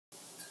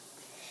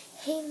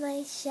Hey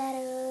my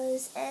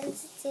shadows, and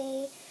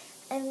today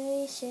I'm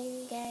going to show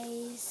you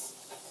guys,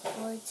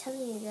 or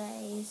telling you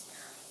guys,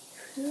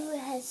 who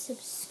has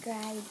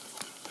subscribed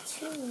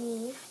to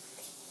me,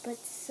 but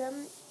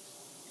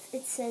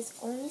it says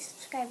only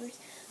subscribers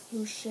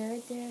who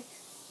share their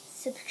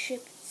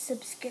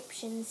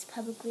subscriptions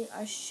publicly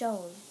are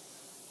shown.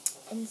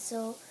 And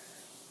so,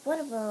 one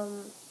of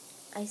them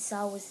I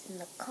saw was in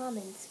the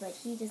comments, but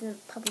he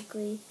doesn't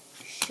publicly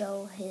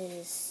show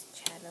his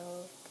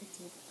channel because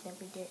he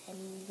never did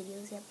any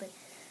videos yet, but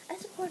I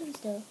support him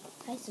still.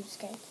 I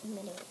subscribe to him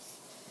anyways.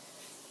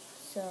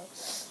 So,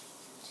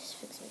 just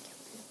fix my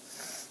camera.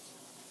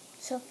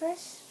 So,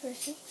 first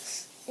person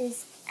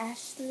is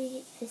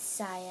Ashley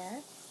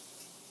Visaya.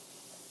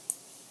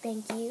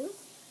 Thank you.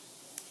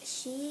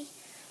 She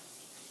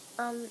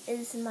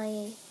is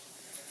my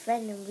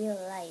friend in real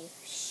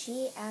life.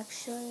 She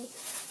actually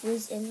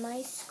was in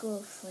my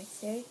school for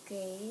 3rd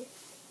grade,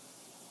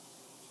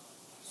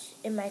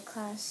 in my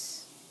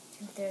class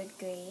in 3rd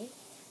grade,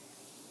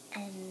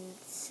 and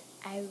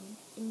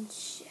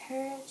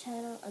her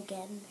channel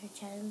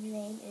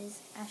name is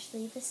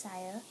Ashley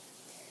Visaya.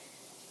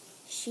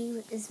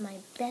 She is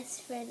my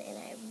best friend and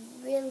I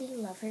really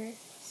love her,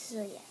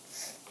 so yeah,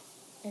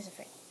 there's a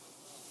friend.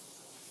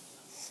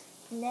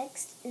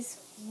 Next is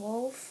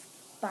Wolf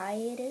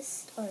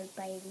Biotist or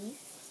Biotist.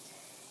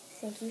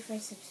 Thank you for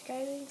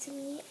subscribing to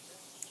me.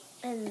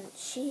 And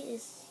she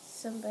is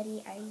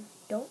somebody I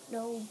don't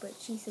know, but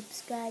she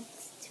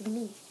subscribes to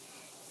me.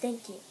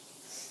 Thank you.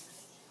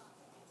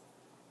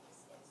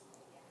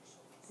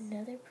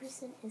 Another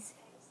person is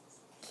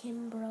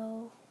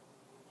Kimbro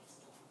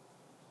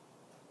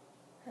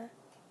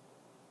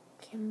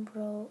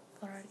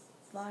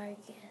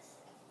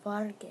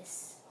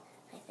Vargas,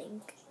 I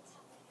think.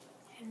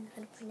 I don't know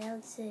how to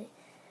pronounce it,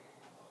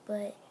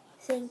 but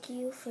thank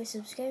you for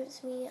subscribing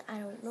to me. I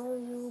don't know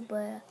you,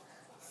 but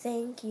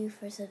thank you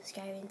for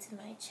subscribing to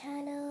my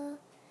channel.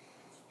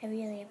 I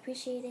really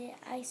appreciate it.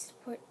 I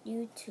support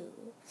you too.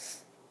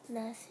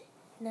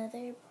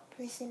 Another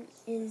person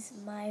is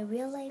my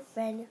real life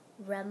friend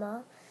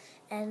Rema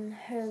and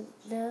her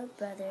little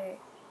brother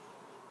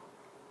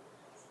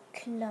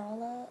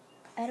Kanala.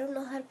 I don't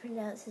know how to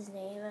pronounce his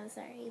name, I'm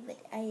sorry, but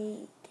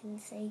I can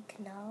say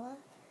Kanala.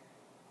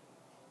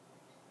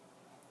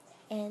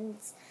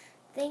 And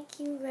thank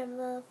you,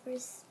 Rema, for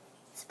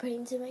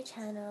supporting to my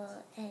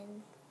channel,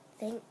 and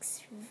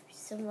thanks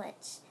so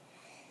much.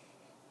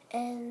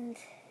 And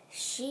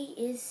she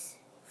is,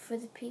 for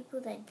the people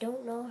that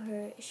don't know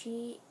her,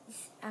 she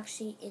is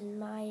actually in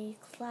my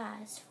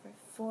class for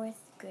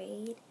 4th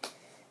grade.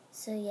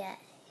 So yeah,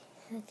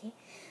 okay.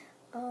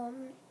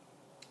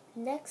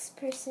 Next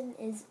person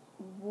is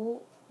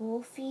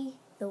Wolfie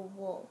the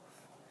Wolf.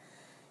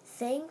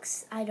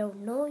 Thanks, I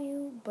don't know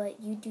you, but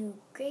you do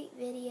great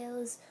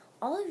videos.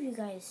 All of you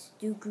guys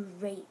do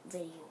great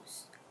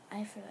videos.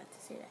 I forgot to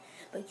say that,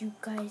 but you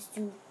guys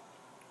do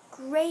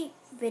great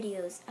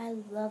videos. I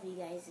love you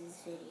guys'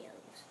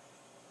 videos.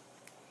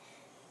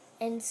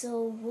 And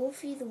so,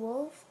 Wolfie the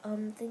Wolf,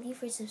 thank you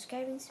for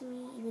subscribing to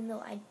me, even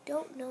though I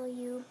don't know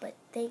you, but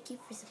thank you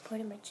for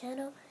supporting my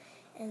channel,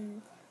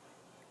 and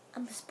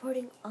I'm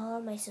supporting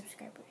all my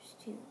subscribers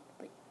too,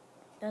 but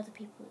not the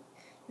people,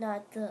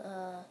 not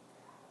the,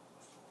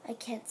 I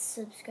can't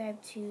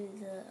subscribe to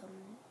the,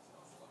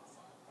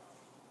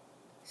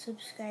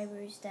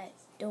 subscribers that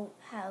don't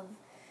have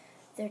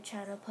their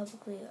channel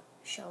publicly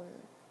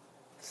shown,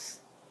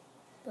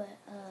 but,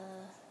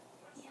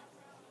 yeah.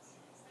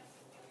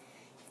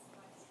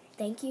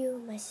 Thank you,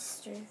 my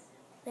sister.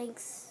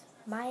 Thanks,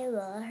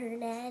 Myla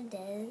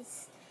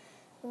Hernandez.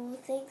 Well,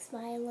 thanks,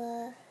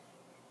 Myla.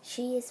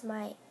 She is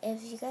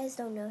if you guys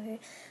don't know her,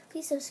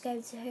 please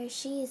subscribe to her.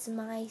 She is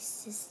my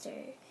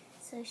sister.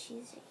 So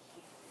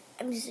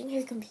I'm using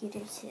her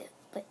computer too,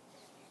 but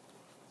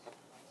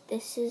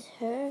this is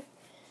her,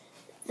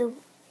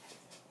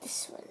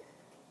 this one.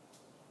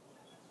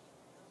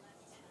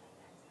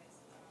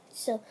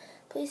 So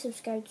please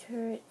subscribe to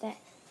her.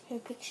 Her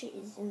picture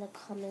is in the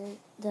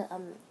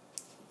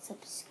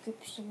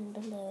subscription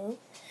below.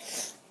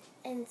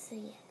 And so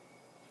yeah,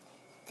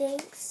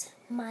 thanks,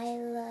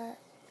 Myla,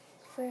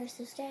 for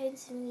subscribing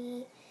to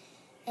me,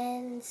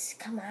 and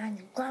come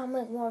on, go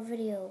make more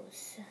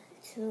videos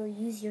to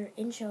use your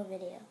intro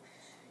video,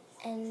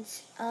 and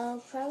I'll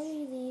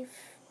probably leave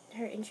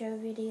her intro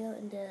video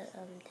in the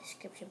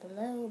description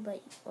below,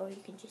 or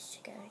you can just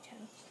check out her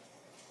channel.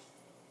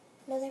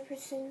 Another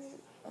person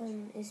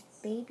is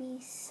Baby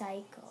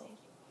Psycho.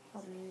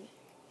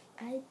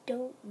 I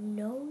don't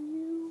know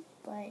you,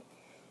 but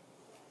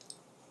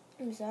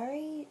I'm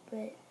sorry,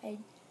 but I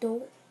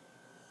don't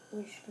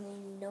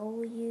usually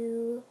know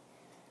you,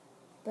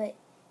 but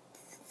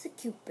it's a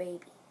cute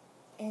baby.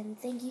 And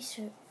thank you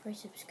for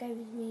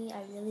subscribing to me.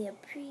 I really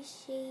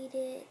appreciate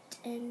it.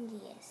 And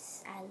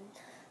yes,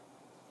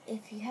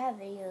 if you have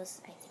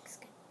videos, I think it's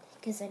good,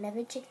 because I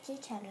never checked your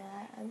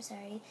channel. I'm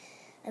sorry,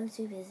 I'm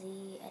too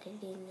busy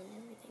editing and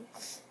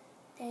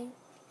everything.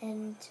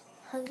 And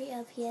Hungry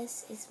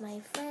LPS is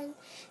my friend.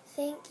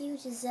 Thank you,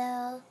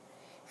 Giselle,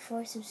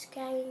 for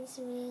subscribing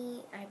to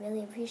me. I really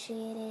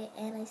appreciate it,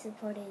 and I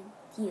supported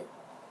you.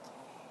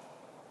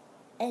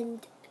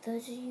 And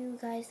those of you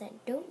guys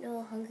that don't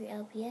know Hungry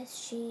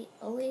LPS, she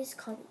always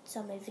comments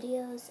on my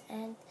videos,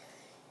 and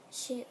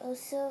she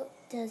also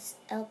does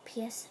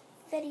LPS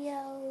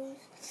videos.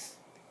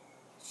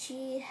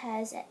 She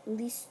has at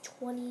least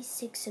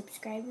 26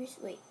 subscribers.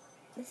 Wait,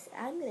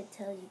 I'm going to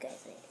tell you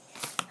guys later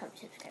how many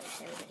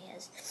subscribers everybody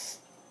has.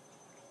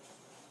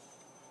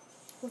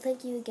 Well,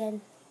 thank you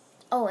again.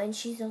 Oh, and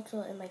she's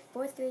also in my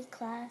 4th grade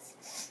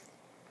class.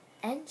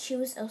 And she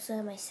was also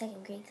in my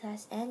 2nd grade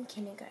class and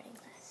kindergarten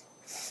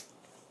class.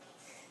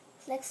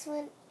 Next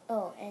one,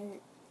 oh,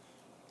 and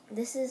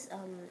this is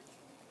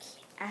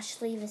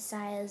Ashley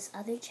Visaya's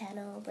other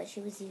channel, but she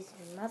was using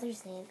her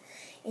mother's name.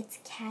 It's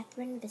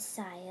Catherine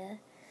Visaya,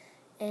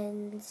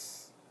 and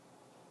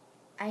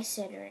I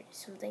said her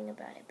something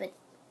about it, but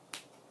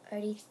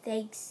already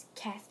thanks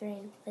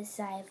Catherine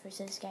Visaya for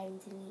subscribing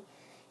to me.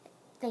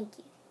 Thank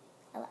you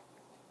a lot.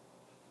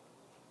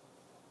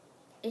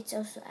 It's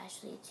also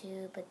Ashley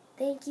too, but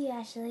thank you,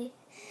 Ashley.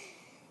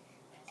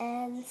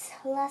 And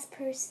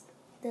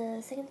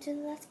the second to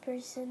the last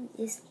person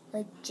is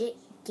Legit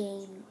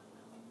Gaming,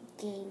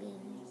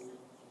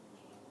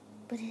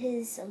 but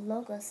his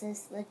logo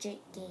says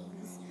Legit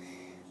Games.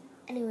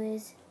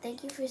 Anyways,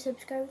 thank you for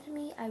subscribing to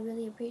me. I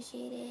really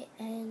appreciate it,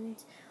 and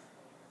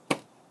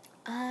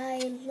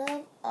I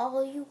love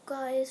all you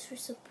guys for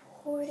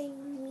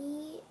supporting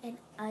me, and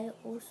I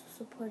also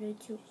support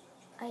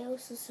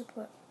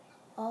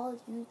all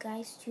you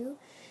guys too.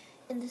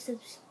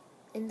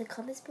 In the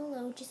comments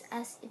below, just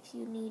ask if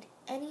you need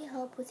any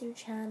help with your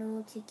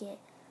channel to get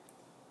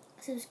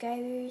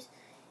subscribers,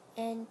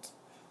 and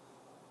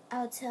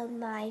I'll tell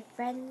my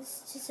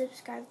friends to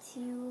subscribe to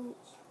you.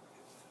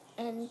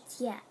 And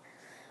yeah,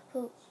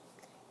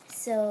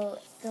 so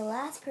the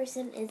last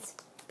person is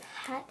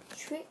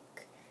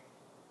Patrick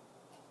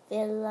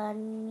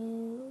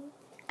Villanueva.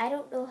 I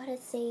don't know how to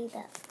say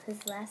that,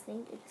 his last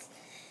name. It's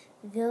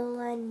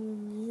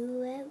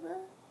Villanueva.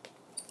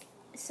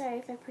 Sorry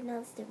if I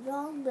pronounced it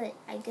wrong, but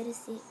I'm gonna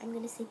say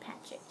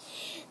Patrick.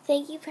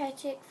 Thank you,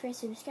 Patrick, for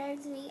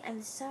subscribing to me.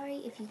 I'm sorry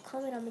if you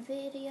comment on the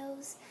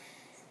videos.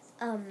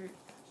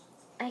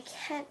 I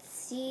can't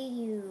see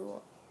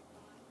you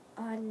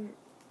on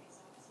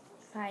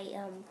my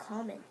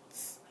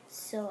comments,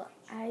 so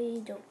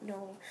I don't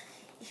know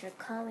if you're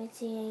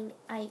commenting.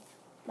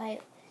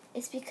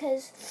 It's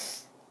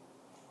because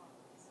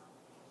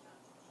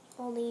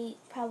only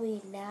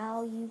probably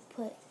now you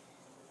put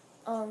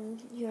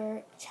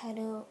your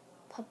channel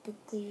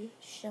publicly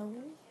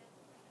shown,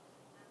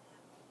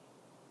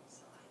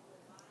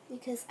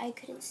 because I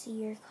couldn't see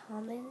your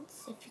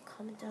comments if you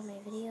comment on my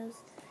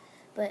videos.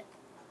 But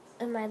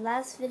in my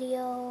last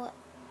video,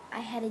 I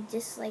had a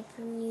dislike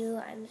from you.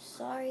 I'm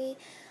sorry.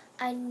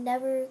 I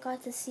never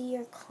got to see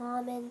your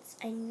comments.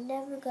 I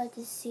never got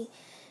to see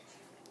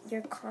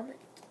your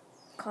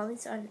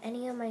comments on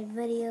any of my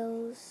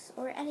videos,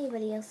 or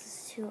anybody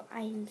else's too.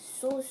 I'm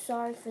so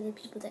sorry for the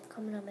people that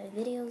comment on my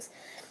videos.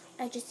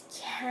 I just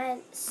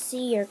can't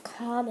see your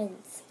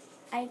comments.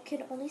 I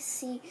could only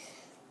see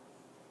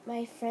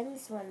my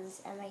friends'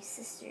 ones and my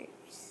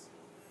sister's.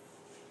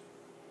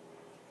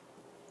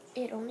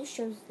 It only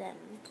shows them.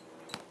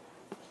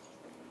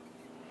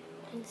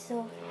 And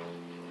so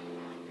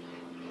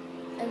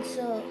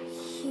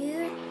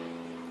here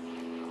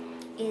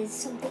is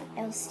something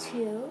else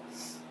too.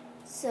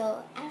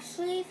 So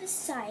Ashley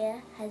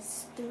Visaya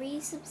has 3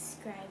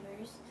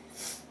 subscribers.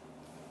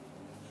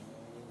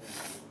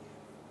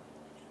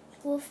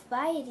 Wolf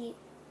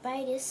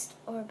Baidist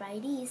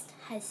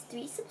has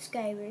 3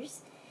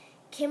 subscribers.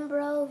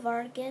 Kimbro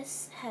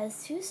Vargas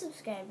has 2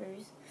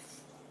 subscribers.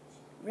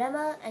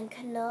 Rema and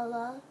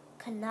Canala,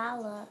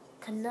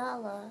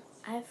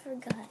 I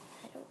forgot.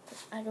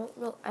 I don't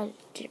know. I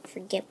didn't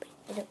forget, but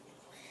I don't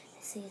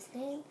say his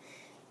name.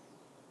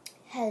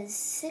 Has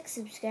 6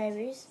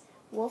 subscribers.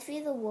 Wolfie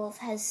the Wolf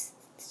has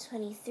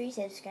 23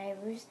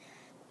 subscribers.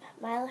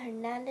 Milo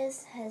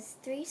Hernandez has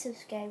 3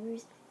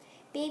 subscribers.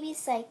 Baby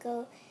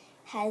Psycho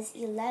has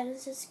 11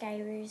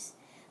 subscribers.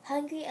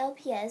 Hungry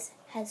LPS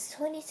has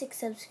 26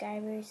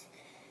 subscribers.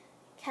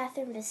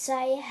 Catherine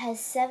Visaya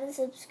has 7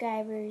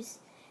 subscribers.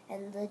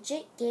 And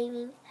Legit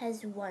Gaming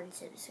has 1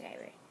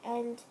 subscriber.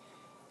 And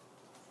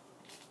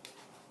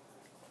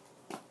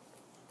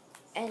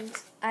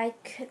I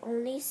could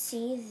only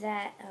see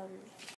that